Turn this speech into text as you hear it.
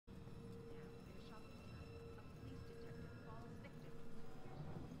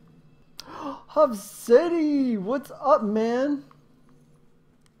Hub City, what's up, man?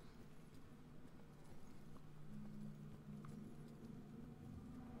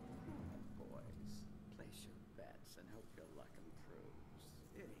 Boys, place your bets and hope your luck improves.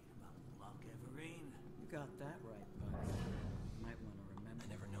 It ain't about luck, Everine. You got that right, bud. Might want to remember. I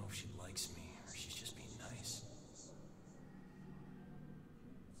never know if she likes me or she's just being nice.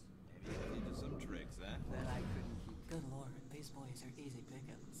 Maybe I'll teach you some tricks, huh? That I couldn't keep. Good lord, these boys are easy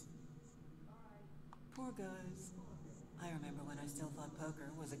pickings. Poor guys. I remember when I still thought poker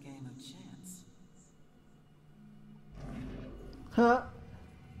was a game of chance. Huh?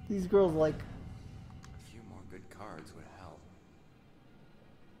 These girls like. A few more good cards would help.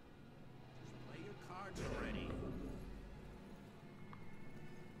 Play your cards already.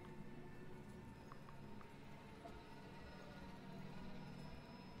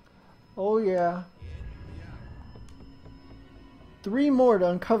 Oh yeah. 3 more to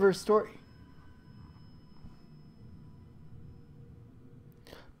uncover story.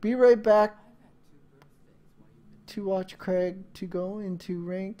 Be right back to watch Craig to go into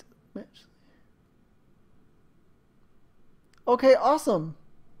ranked match. Okay, awesome.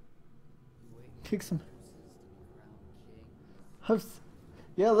 Kick some.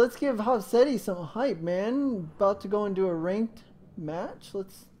 Yeah, let's give Havseti some hype, man. About to go into a ranked match.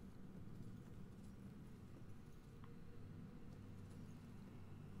 Let's.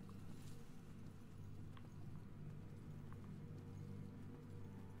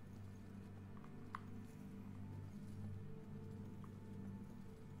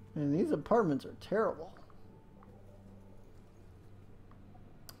 And these apartments are terrible.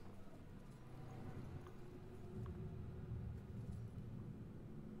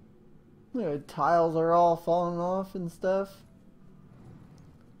 The tiles are all falling off and stuff.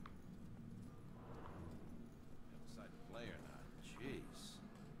 Outside to play or not? Jeez.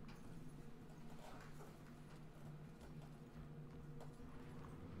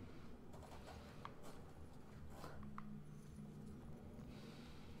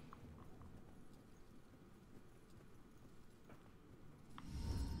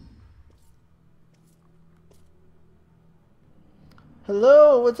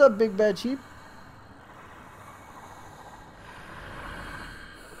 Hello, what's up, Big Bad Sheep?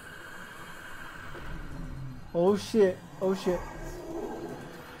 Oh shit, oh shit.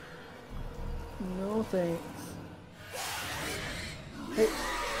 No thanks. Hey,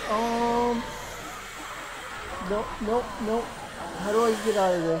 nope, nope, nope. How do I get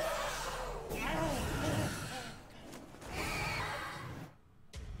out of this?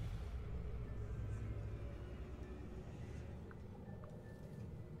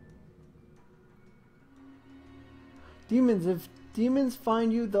 Demons, if demons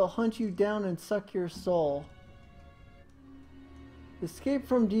find you, they'll hunt you down and suck your soul. Escape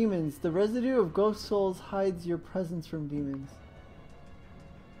from demons. The residue of ghost souls hides your presence from demons.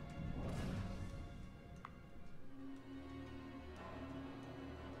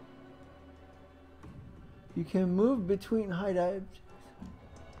 You can move between hideouts.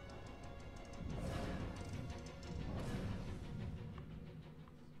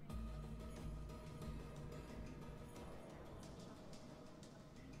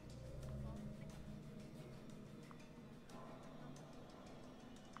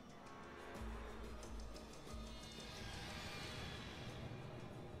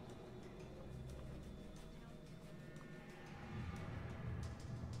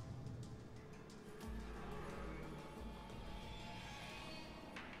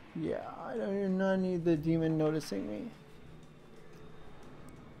 Yeah, I do not need the demon noticing me.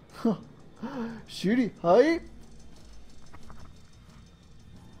 Shooty, hype!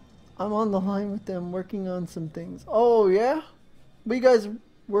 I'm on the line with them working on some things. Oh, yeah? What you guys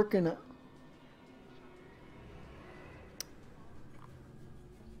working at?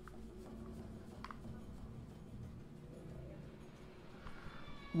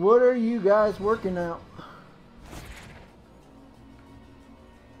 What are you guys working out?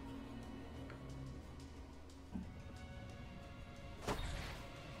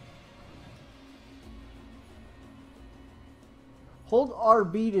 Hold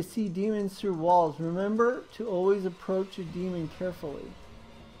RB to see demons through walls. Remember to always approach a demon carefully.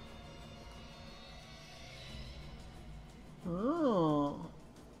 Oh.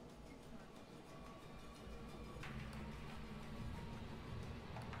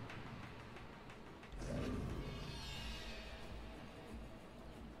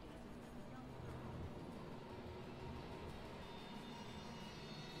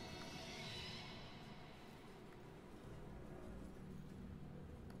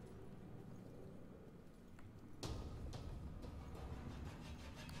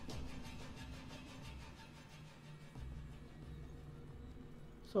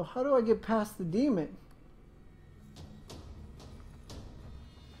 So how do I get past the demon?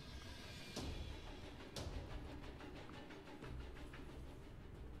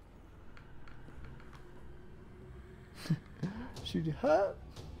 Shoot your hat.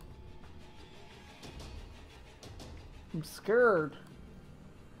 I'm scared.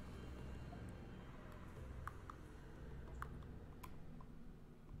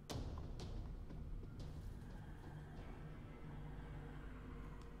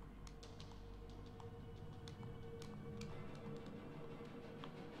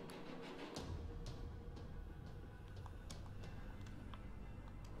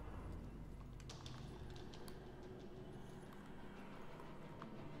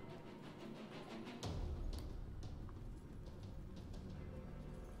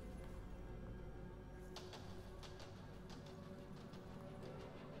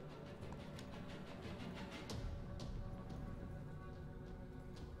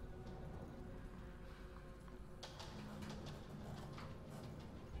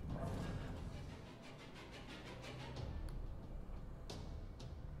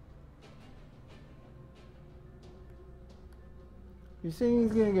 You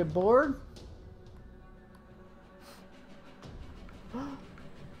think he's gonna get bored?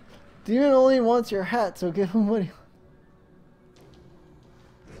 Demon only wants your hat, so give him what he wants.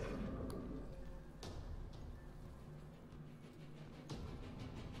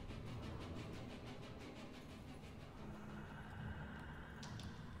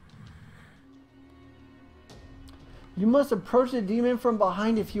 You must approach the demon from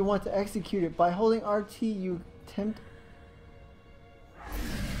behind if you want to execute it. By holding RT, you attempt.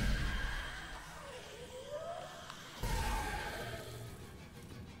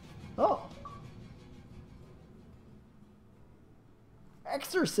 Oh.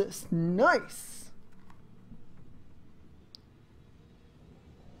 Exorcist. Nice.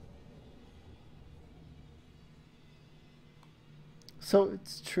 So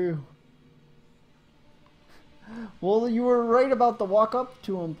it's true. Well, you were right about the walk up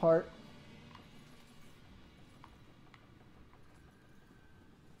to him part.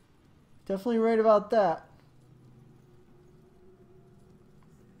 Definitely right about that.